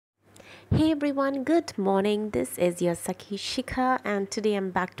Hey everyone, good morning. This is your Saki Shikha, and today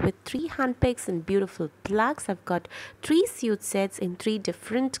I'm back with three handpicks in beautiful blacks. I've got three suit sets in three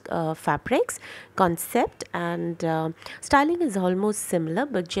different fabrics. Concept and styling is almost similar,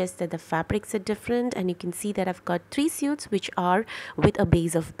 but just that the fabrics are different. And you can see that I've got three suits which are with a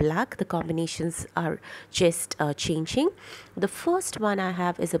base of black. The combinations are just changing. The first one I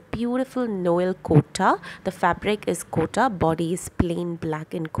have is a beautiful Noel Kota. The fabric is Kota, body is plain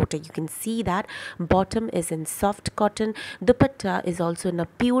black in Kota. You can see that bottom is in soft cotton. Dupatta is also in a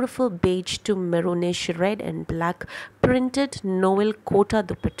beautiful beige to maroonish red and black printed Noel Kota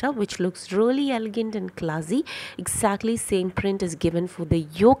dupatta, which looks really elegant and classy. Exactly same print is given for the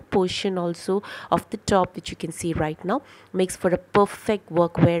yoke portion also of the top, which you can see right now. Makes for a perfect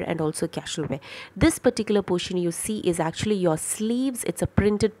workwear and also casual wear. This particular portion you see is actually your sleeves. It's a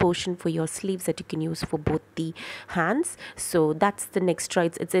printed portion for your sleeves that you can use for both the hands. So that's the extra.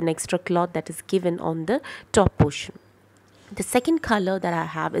 It's an extra cloth that is given on the top portion. The second color that I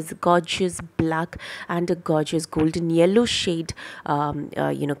have is gorgeous black and a gorgeous golden yellow shade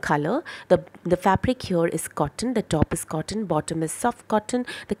color. The fabric here is cotton. The top is cotton, bottom is soft cotton.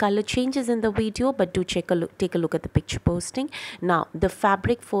 The color changes in the video, but do take a look at the picture posting. Now the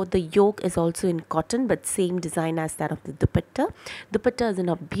fabric for the yoke is also in cotton, but same design as that of the dupatta. Dupatta is in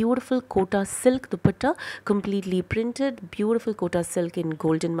a beautiful Kota silk dupatta, completely printed, beautiful Kota silk in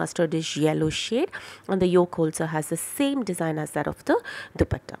golden mustardish yellow shade, and the yoke also has the same design as that of the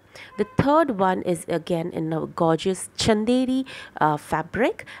dupatta. The third one is again in a gorgeous chanderi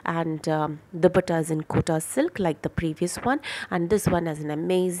fabric, and dupatta is in Kota silk like the previous one, and this one has an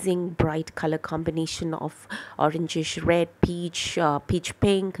amazing bright color combination of orangish red, peach, peach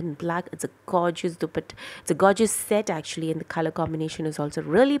pink and black. It's a gorgeous dupatta. It's a gorgeous set actually, and the color combination is also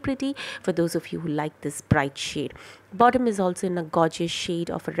really pretty for those of you who like this bright shade. Bottom is also in a gorgeous shade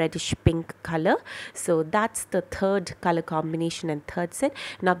of a reddish pink color. So that's the third color combination and third set.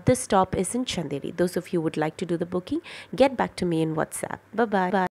 Now this top is in chanderi. Those of you who would like to do the booking, get back to me in WhatsApp. Bye bye.